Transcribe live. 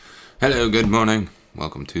Hello, good morning.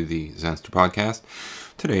 Welcome to the Zenster podcast.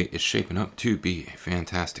 Today is shaping up to be a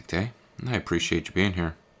fantastic day, and I appreciate you being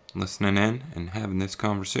here, listening in, and having this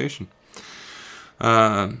conversation.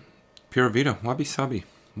 Pura Vida, Wabi Sabi,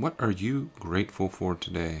 what are you grateful for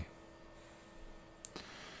today?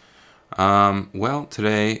 Well,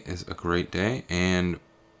 today is a great day, and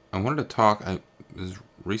I wanted to talk. I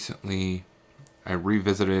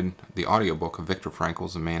revisited the audiobook of Viktor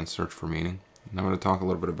Frankl's A Man's Search for Meaning. And I'm going to talk a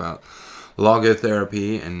little bit about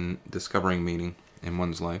logotherapy and discovering meaning in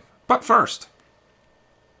one's life. But first,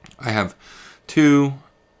 I have two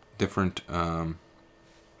different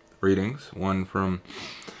readings. One from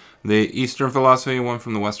the Eastern philosophy, one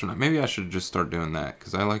from the Western. Maybe I should just start doing that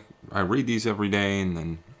because I read these every day,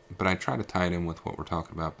 but I try to tie it in with what we're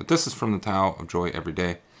talking about. But this is from the Tao of Joy Every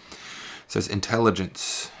Day. It says,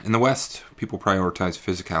 intelligence. In the West, people prioritize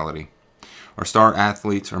physicality. Our star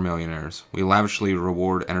athletes are millionaires. We lavishly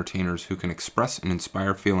reward entertainers who can express and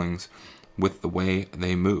inspire feelings with the way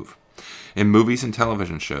they move. In movies and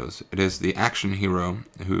television shows, it is the action hero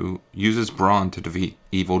who uses brawn to defeat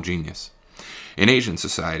evil genius. In Asian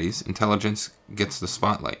societies, intelligence gets the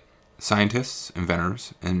spotlight. Scientists,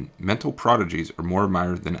 inventors, and mental prodigies are more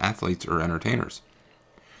admired than athletes or entertainers.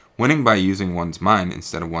 Winning by using one's mind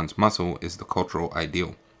instead of one's muscle is the cultural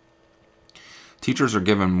ideal. Teachers are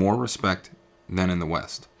given more respect than in the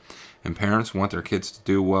West, and parents want their kids to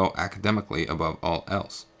do well academically above all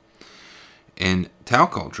else. In Tao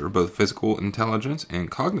culture, both physical intelligence and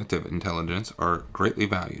cognitive intelligence are greatly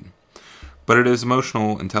valued, but it is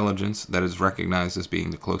emotional intelligence that is recognized as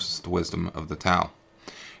being the closest to wisdom of the Tao.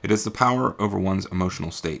 It is the power over one's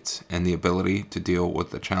emotional states and the ability to deal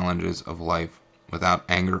with the challenges of life without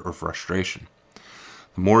anger or frustration.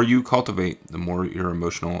 The more you cultivate, the more your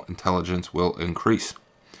emotional intelligence will increase,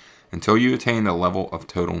 until you attain the level of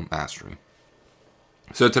total mastery.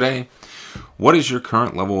 So today, what is your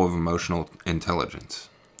current level of emotional intelligence?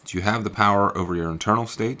 Do you have the power over your internal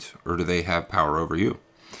states, or do they have power over you?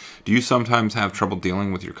 Do you sometimes have trouble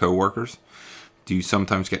dealing with your coworkers? Do you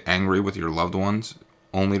sometimes get angry with your loved ones,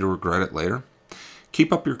 only to regret it later?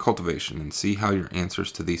 Keep up your cultivation and see how your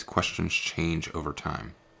answers to these questions change over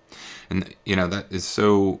time. And, that is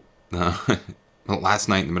so... last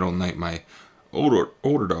night, in the middle of the night, my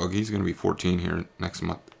older dog, he's going to be 14 here next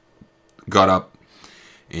month, got up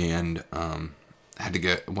and had to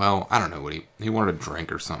get, I don't know what he wanted a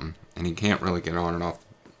drink or something, and he can't really get on and off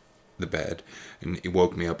the bed, and he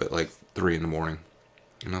woke me up at like 3 in the morning,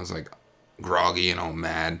 and I was like groggy and all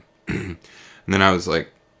mad, and then I was like,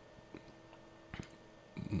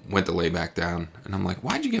 went to lay back down, and I'm like,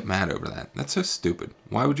 why'd you get mad over that? That's so stupid.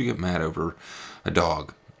 Why would you get mad over a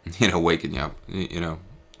dog, waking you up,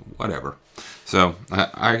 whatever. So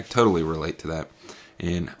I totally relate to that,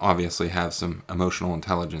 and obviously have some emotional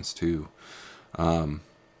intelligence to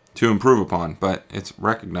improve upon, but it's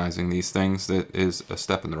recognizing these things that is a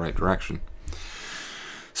step in the right direction.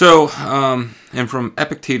 So, and from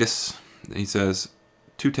Epictetus, he says,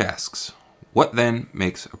 2 tasks. What then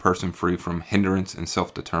makes a person free from hindrance and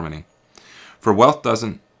self-determining? For wealth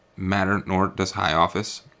doesn't matter, nor does high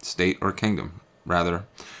office, state, or kingdom. Rather,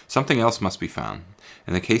 something else must be found.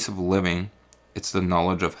 In the case of living, it's the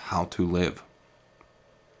knowledge of how to live.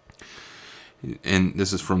 And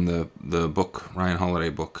this is from the book, Ryan Holiday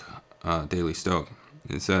book, Daily Stoic.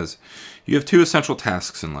 It says, you have 2 essential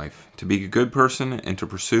tasks in life, to be a good person and to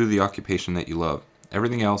pursue the occupation that you love.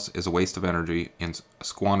 Everything else is a waste of energy and a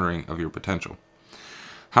squandering of your potential.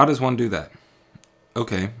 How does one do that?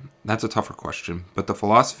 Okay, that's a tougher question, but the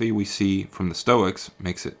philosophy we see from the Stoics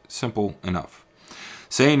makes it simple enough.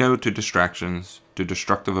 Say no to distractions, to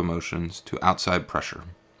destructive emotions, to outside pressure.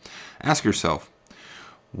 Ask yourself,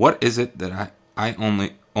 what is it that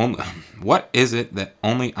what is it that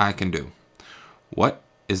only I can do? What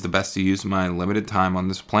is the best to use my limited time on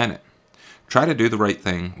this planet? Try to do the right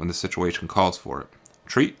thing when the situation calls for it.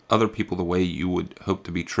 Treat other people the way you would hope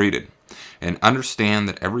to be treated, and understand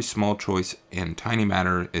that every small choice and tiny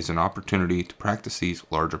matter is an opportunity to practice these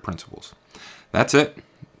larger principles. That's it.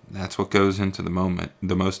 That's what goes into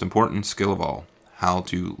the most important skill of all, how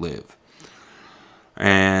to live.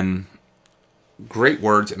 And great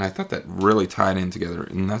words, and I thought that really tied in together.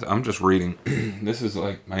 And I'm just reading. This is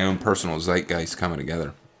like my own personal zeitgeist coming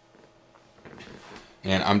together.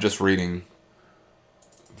 And I'm just reading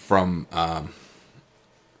from the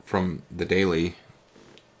daily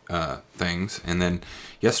things. And then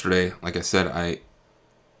yesterday, like I said, I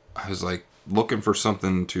was like looking for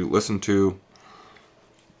something to listen to,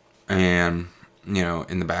 and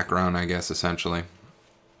in the background, I guess, essentially.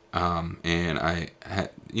 And I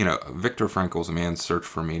had, Viktor Frankl's A Man's Search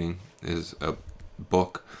for Meaning is a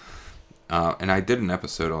book and I did an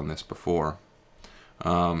episode on this before,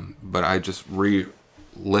 but I just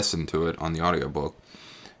re-listened to it on the audiobook,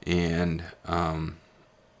 and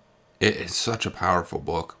it's such a powerful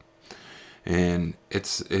book. And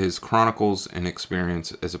it's his chronicles and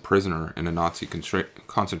experience as a prisoner in a Nazi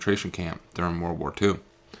concentration camp during World War II.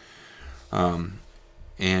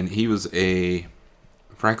 And he was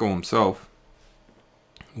Frankl himself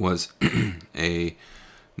was a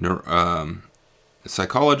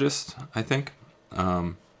psychologist, I think.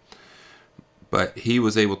 But he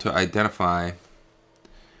was able to identify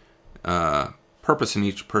purpose in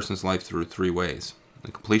each person's life through 3 ways: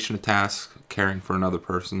 the completion of tasks, caring for another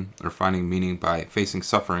person, or finding meaning by facing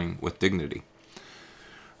suffering with dignity.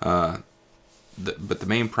 But the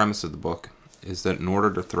main premise of the book is that in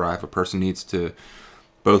order to thrive, a person needs to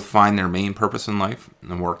both find their main purpose in life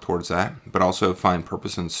and work towards that, but also find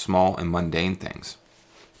purpose in small and mundane things.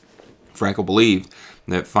 Frankl believed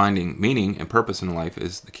that finding meaning and purpose in life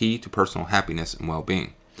is the key to personal happiness and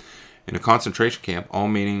well-being. In a concentration camp, all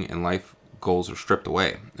meaning and life goals are stripped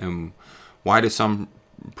away. And why do some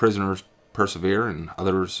prisoners persevere and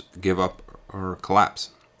others give up or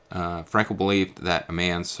collapse? Frankl believed that a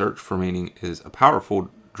man's search for meaning is a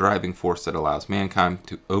powerful driving force that allows mankind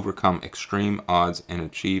to overcome extreme odds and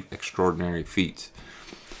achieve extraordinary feats.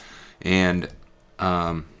 And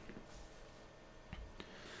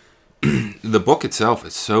the book itself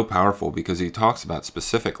is so powerful because he talks about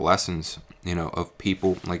specific lessons, of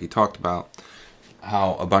people. Like he talked about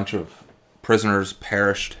how a bunch of prisoners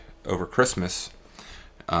perished over Christmas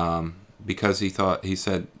because he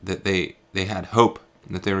said that they had hope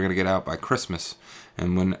that they were going to get out by Christmas,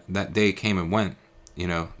 and when that day came and went,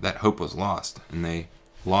 that hope was lost, and they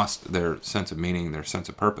lost their sense of meaning, their sense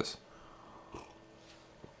of purpose.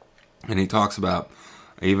 And he talks about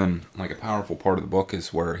even like a powerful part of the book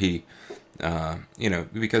is where he,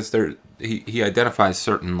 because he identifies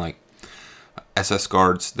certain like SS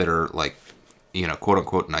guards that are like, quote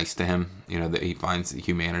unquote nice to him, that he finds the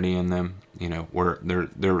humanity in them, where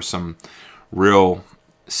there were some real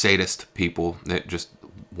sadist people that just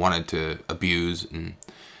wanted to abuse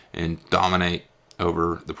and dominate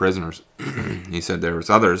over the prisoners. He said there was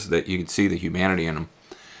others that you could see the humanity in them.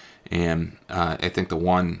 And I think the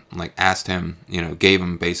one like asked him, gave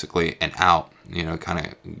him basically an out, kind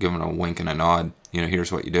of giving a wink and a nod,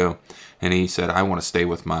 here's what you do. And he said, I want to stay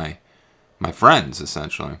with my friends,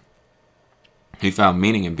 essentially. He found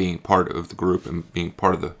meaning in being part of the group and being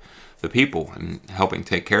part of the people and helping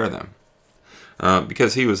take care of them.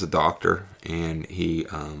 Because he was a doctor and he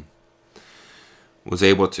was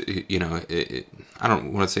able to, I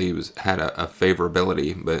don't want to say he had a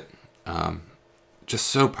favorability, but just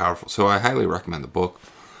so powerful. So I highly recommend the book.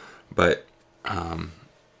 But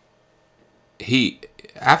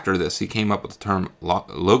after this, he came up with the term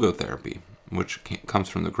logotherapy, which comes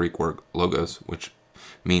from the Greek word logos, which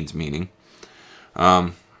means meaning.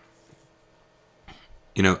 And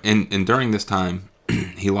during this time,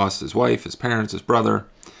 he lost his wife, his parents, his brother,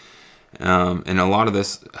 and a lot of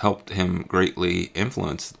this helped him greatly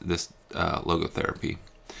influence this logotherapy.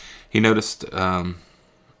 He noticed,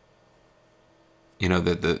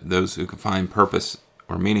 that those who could find purpose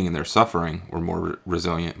or meaning in their suffering were more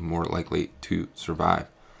resilient and more likely to survive.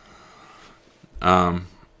 And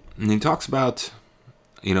he talks about,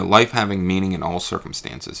 life having meaning in all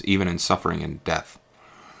circumstances, even in suffering and death.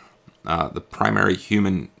 The primary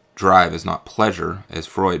human drive is not pleasure, as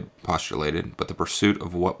Freud postulated, but the pursuit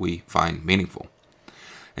of what we find meaningful.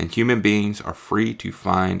 And human beings are free to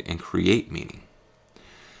find and create meaning.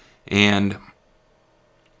 And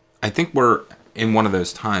I think we're in one of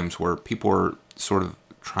those times where people are sort of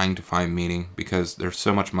trying to find meaning because there's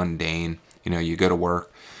so much mundane. You go to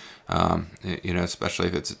work, especially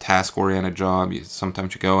if it's a task-oriented job.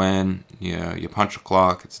 Sometimes you go in, you punch a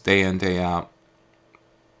clock. It's day in, day out.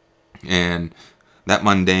 And that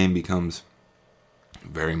mundane becomes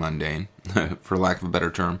very mundane, for lack of a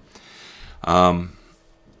better term.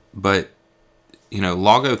 But,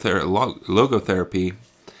 logotherapy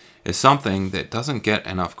is something that doesn't get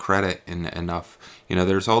enough credit and enough,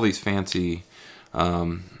 there's all these fancy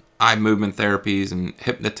eye movement therapies and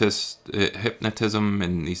hypnotism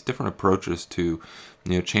and these different approaches to,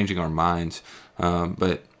 changing our minds.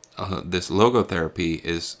 But this logotherapy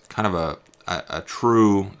is kind of a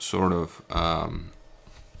true sort of,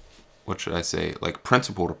 like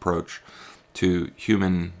principled approach to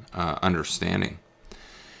human understanding.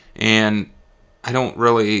 And I don't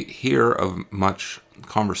really hear of much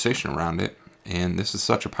conversation around it. And this is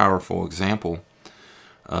such a powerful example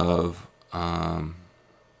of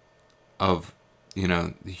the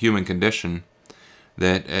human condition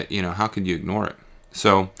that, how could you ignore it?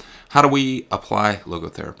 So how do we apply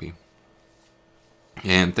logotherapy?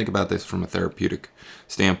 And think about this from a therapeutic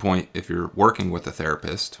standpoint if you're working with a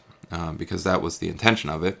therapist, because that was the intention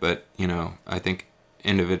of it. But, I think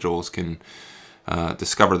individuals can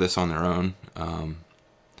discover this on their own.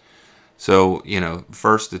 So,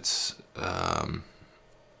 first it's,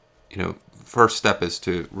 first step is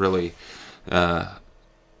to really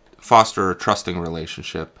foster a trusting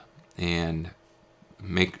relationship and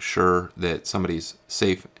make sure that somebody's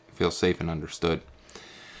feels safe and understood.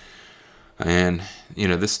 And,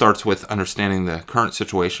 this starts with understanding the current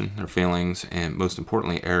situation, their feelings, and most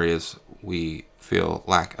importantly, areas we feel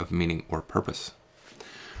lack of meaning or purpose.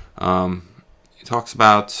 He talks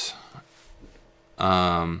about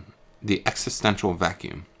the existential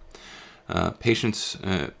vacuum. Patients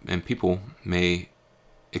and people may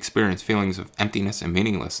experience feelings of emptiness and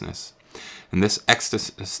meaninglessness. And this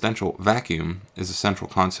existential vacuum is a central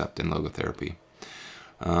concept in logotherapy.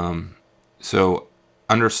 So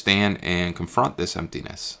understand and confront this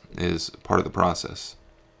emptiness is part of the process.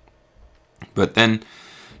 But then,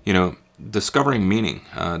 discovering meaning,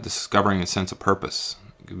 discovering a sense of purpose.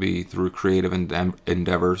 It could be through creative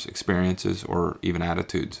endeavors, experiences, or even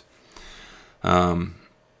attitudes. And,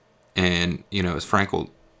 as Frankl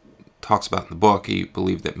talks about in the book, he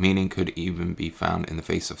believed that meaning could even be found in the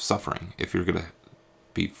face of suffering. If you're going to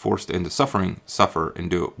be forced into suffering, suffer and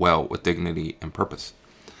do it well with dignity and purpose.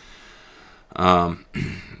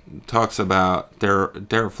 Talks about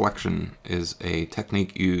dereflection is a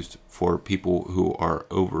technique used for people who are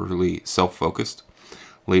overly self-focused,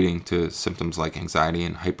 leading to symptoms like anxiety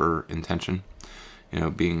and hyper-intention.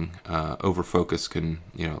 Being over-focused can,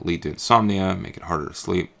 lead to insomnia, make it harder to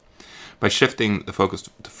sleep. By shifting the focus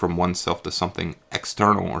from oneself to something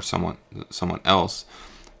external or someone else,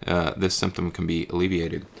 this symptom can be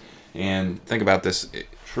alleviated. And think about this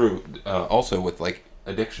true also with like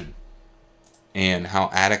addiction, and how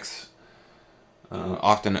addicts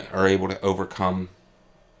often are able to overcome,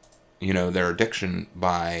 their addiction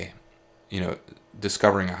by,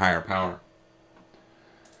 discovering a higher power.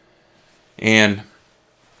 And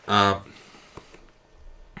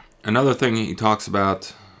another thing he talks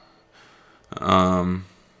about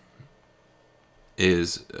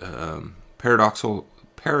is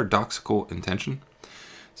paradoxical intention.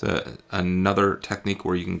 It's another technique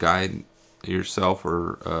where you can guide yourself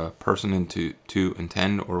or a person into to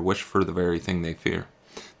intend or wish for the very thing they fear.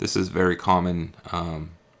 This is very common.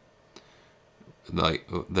 Like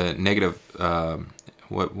the negative,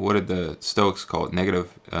 what did the Stoics call it?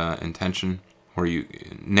 Negative intention, or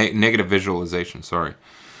negative visualization. Sorry.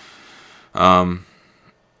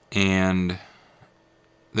 And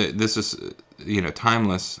this is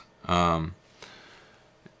timeless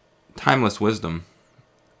wisdom,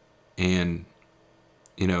 and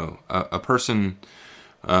a person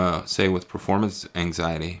say with performance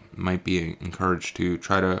anxiety might be encouraged to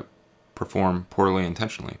try to perform poorly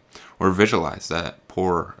intentionally, or visualize that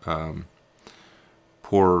poor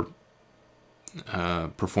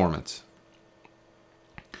performance.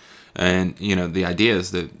 And the idea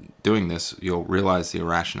is that doing this, you'll realize the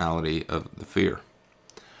irrationality of the fear.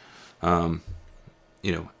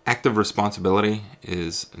 Active responsibility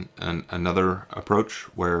is another approach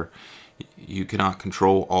where you cannot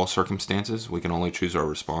control all circumstances. We can only choose our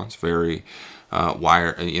response. Very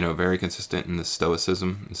very consistent in the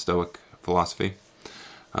Stoicism and Stoic philosophy.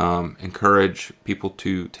 Encourage people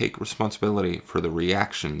to take responsibility for the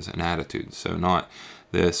reactions and attitudes. So not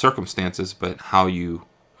the circumstances, but how you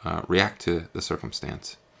react to the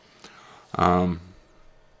circumstance. And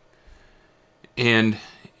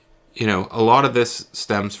a lot of this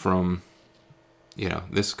stems from,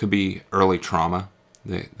 this could be early trauma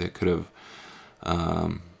that could have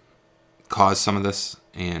caused some of this,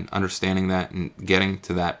 and understanding that and getting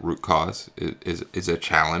to that root cause is a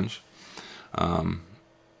challenge.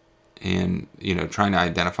 And, trying to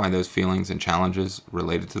identify those feelings and challenges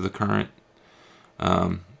related to the current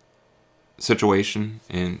situation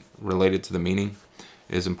and related to the meaning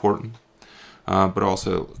is important. But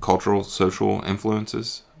also cultural, social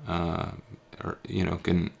influences,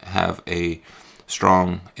 can have a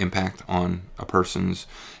strong impact on a person's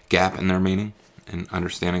gap in their meaning and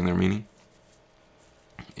understanding their meaning.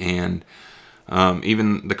 And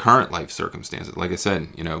even the current life circumstances, like I said,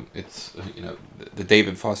 it's, the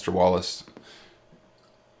David Foster Wallace,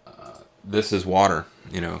 This Is Water,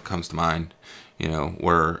 comes to mind,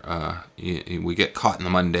 where we get caught in the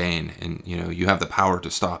mundane, and, you have the power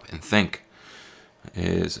to stop and think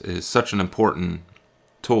is such an important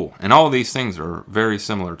tool. And all of these things are very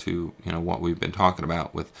similar to, what we've been talking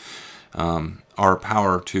about with our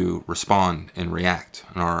power to respond and react,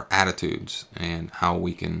 and our attitudes, and how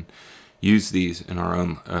we can use these in our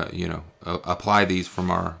own, apply these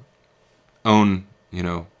from our own,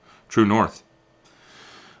 true north.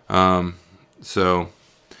 So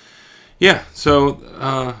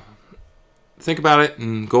think about it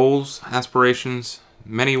in goals, aspirations,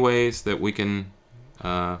 many ways that we can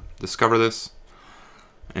discover this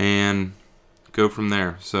and go from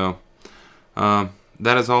there. So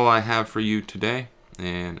that is all I have for you today,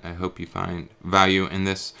 and I hope you find value in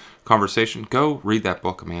this conversation. Go read that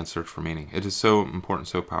book, A Man's Search for Meaning. It is so important,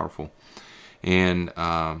 so powerful, and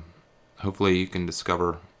hopefully you can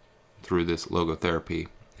discover through this logotherapy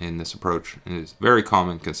and this approach. It is very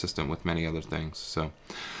common, consistent with many other things. So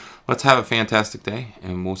let's have a fantastic day,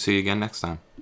 and we'll see you again next time.